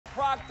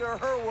Proctor,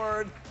 her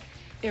word.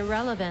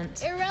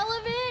 Irrelevant.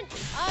 Irrelevant.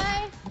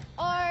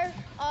 I-R-R-E.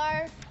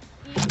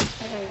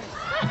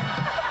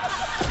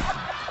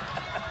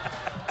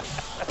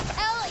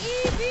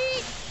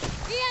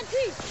 L-E-V-E-N-T.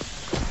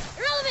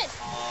 Irrelevant.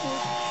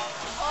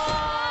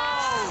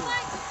 Oh!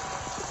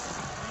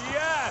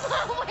 Yes!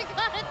 Oh my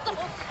God, it's so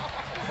cold.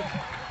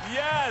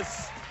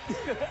 Yes!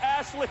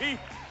 Ashley,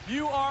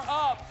 you are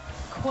up.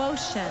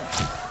 Quotient.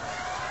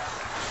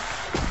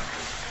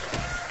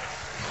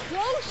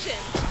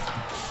 Quotient.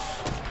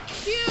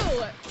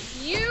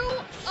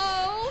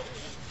 Q-O-T-I-E-N-T.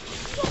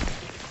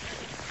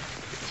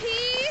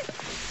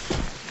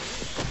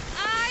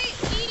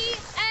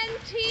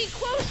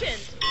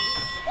 Quotient.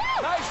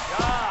 Nice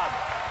job.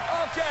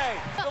 Okay,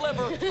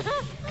 deliver.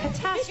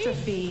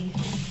 Catastrophe.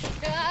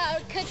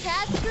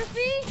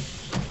 Catastrophe.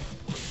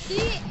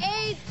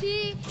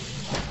 C-A-T-A-S-T-R-O-P-H-E.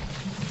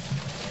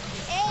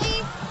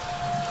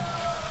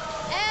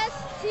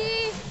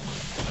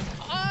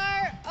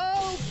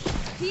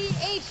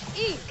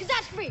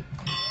 Catastrophe.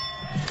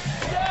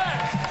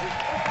 Yes!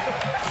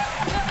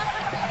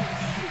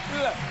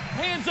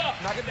 Hands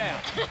up. Knock it down.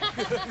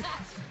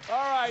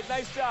 All right,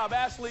 nice job.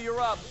 Ashley,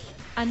 you're up.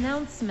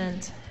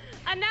 Announcement.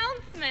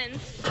 Announcement.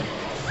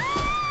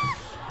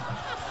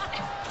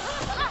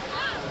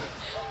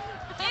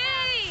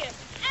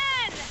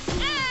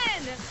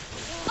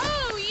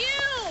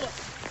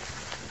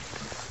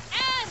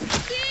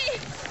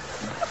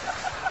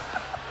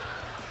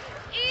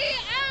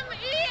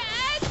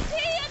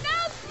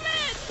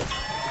 Announcement.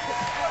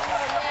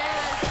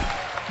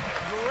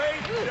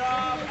 Great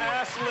job,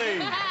 Ashley.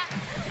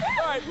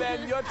 All right,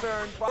 Ben, your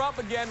turn. We're up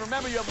again.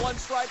 Remember, you have one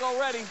strike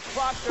already.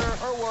 Proctor,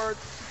 her word.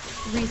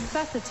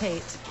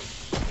 Resuscitate.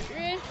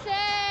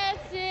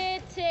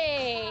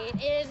 Resuscitate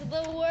is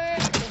the word.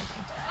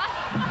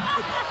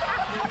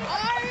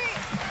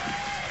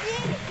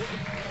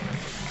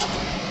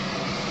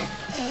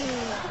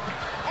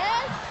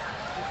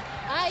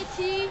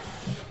 R-E-S-I-T-A-T-E.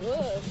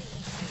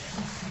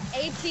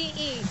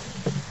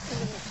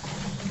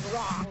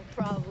 Wrong,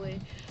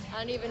 probably. I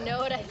don't even know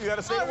what I... You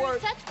gotta say the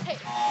word. Resuscitate.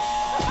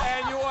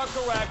 And you are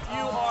correct.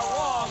 You are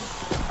wrong.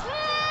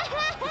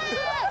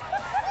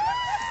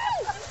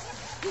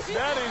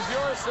 That is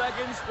your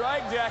second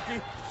strike,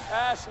 Jackie.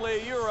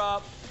 Ashley, you're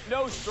up.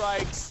 No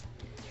strikes.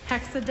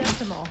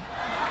 Hexadecimal.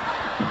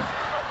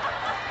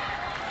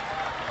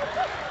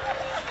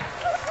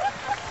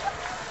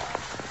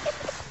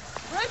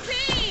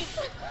 Repeat.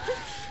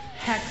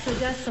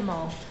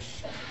 Hexadecimal.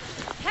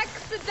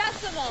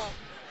 Hexadecimal.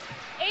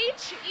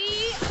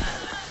 H-E-X-I-D-E-C-I-M-A-L.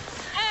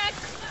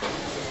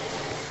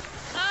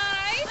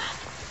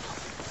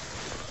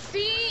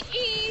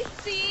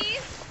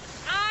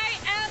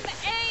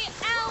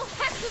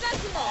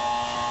 Hexadecimal.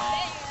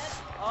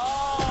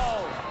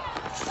 Oh.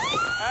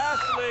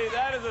 Ashley,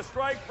 that is a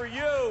strike for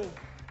you.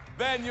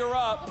 Ben, you're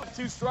up.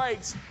 2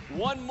 strikes.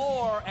 1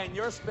 more, and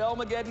your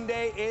Spellmageddon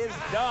day is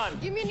done.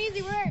 Give me an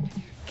easy word.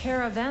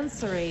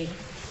 Caravansary.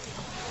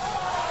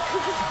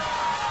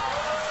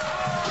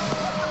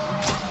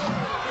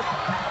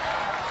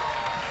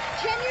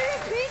 Can you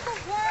repeat the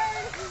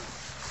word?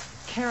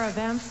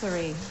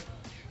 Caravansary.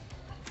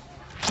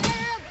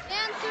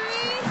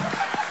 Caravansary.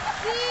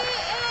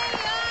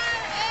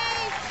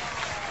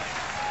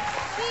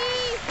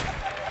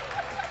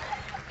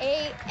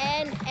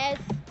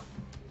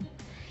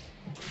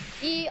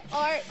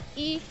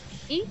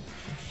 C-A-R-A-C-A-N-S-E-R-E-E.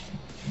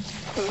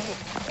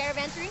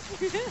 Caravansary.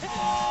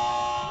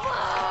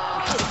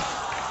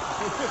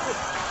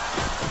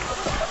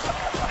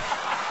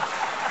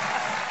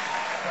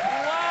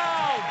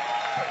 Wow!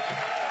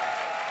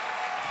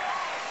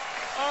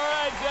 All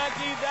right,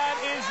 Jackie, that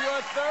is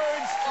your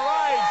 3rd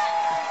strike.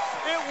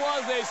 It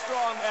was a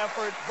strong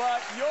effort,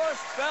 but your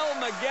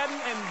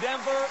Spellmageddon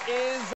endeavor is